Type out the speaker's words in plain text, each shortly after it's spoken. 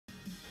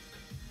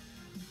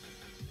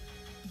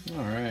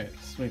Alright,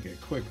 let's make a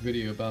quick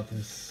video about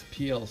this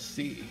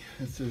PLC.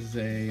 This is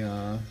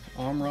a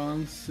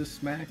Omron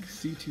Sysmac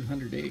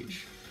C200H.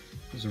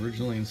 It was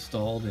originally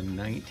installed in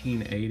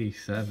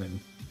 1987,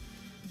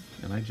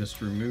 and I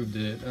just removed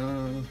it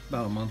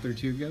about a month or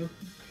two ago.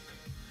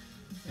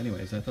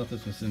 Anyways, I thought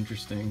this was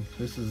interesting.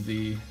 This is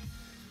the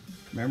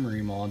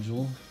memory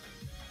module.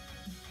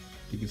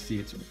 You can see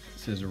it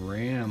says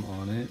RAM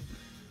on it,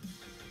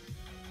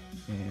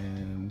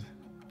 and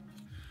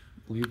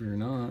believe it or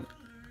not,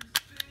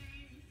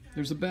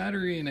 there's a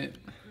battery in it.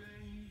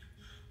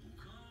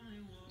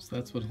 So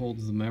that's what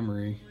holds the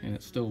memory, and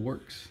it still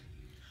works.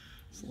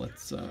 So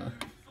let's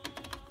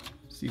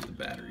see if the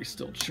battery's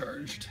still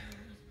charged.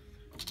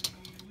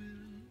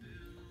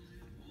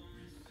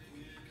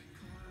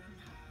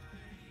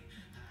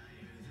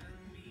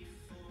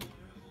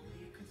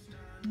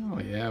 Oh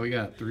yeah, we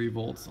got 3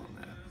 volts on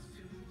that.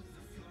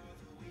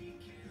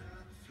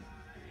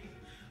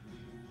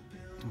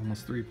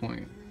 Almost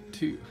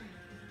 3.2.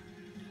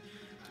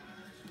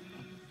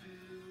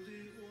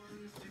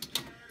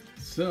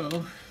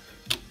 So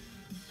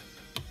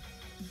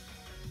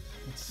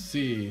let's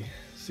see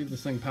if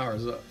this thing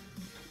powers up.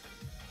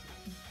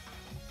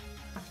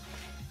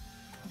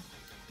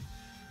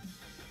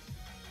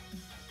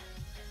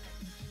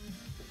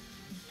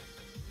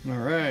 All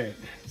right,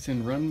 it's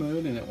in run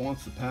mode and it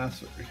wants the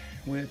password,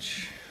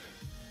 which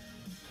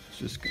is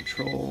just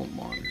control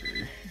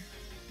monitor.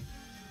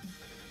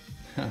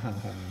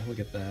 Look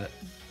at that.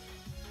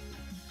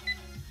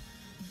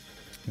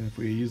 And if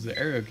we use the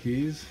arrow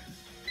keys,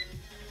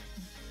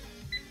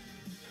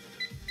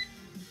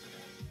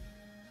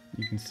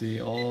 you can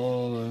see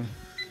all the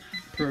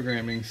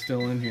programming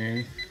still in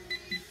here.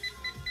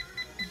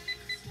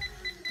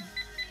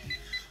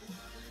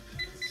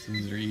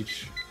 These are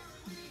each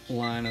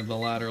line of the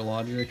ladder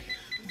logic.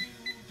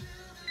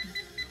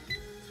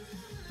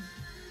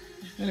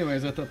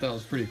 Anyways, I thought that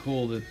was pretty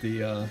cool that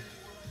the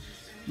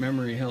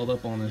memory held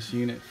up on this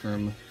unit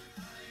from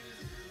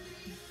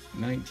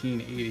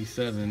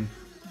 1987,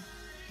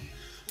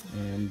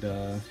 and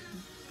I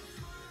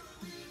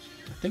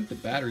think the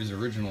battery's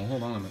original.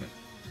 Hold on a minute.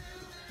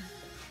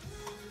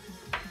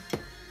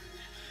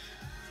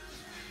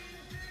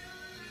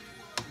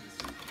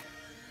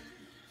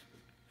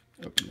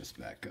 Open this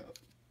back up.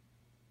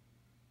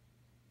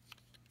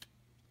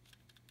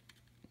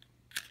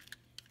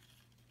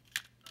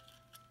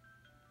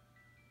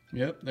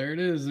 Yep, there it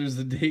is. There's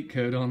the date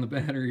code on the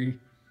battery.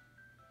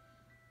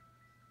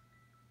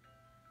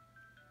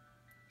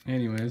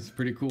 Anyways,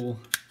 pretty cool.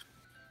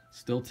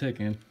 Still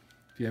ticking.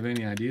 If you have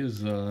any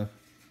ideas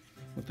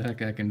what the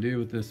heck I can do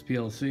with this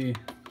PLC,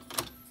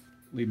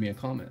 leave me a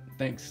comment.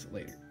 Thanks.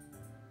 Later.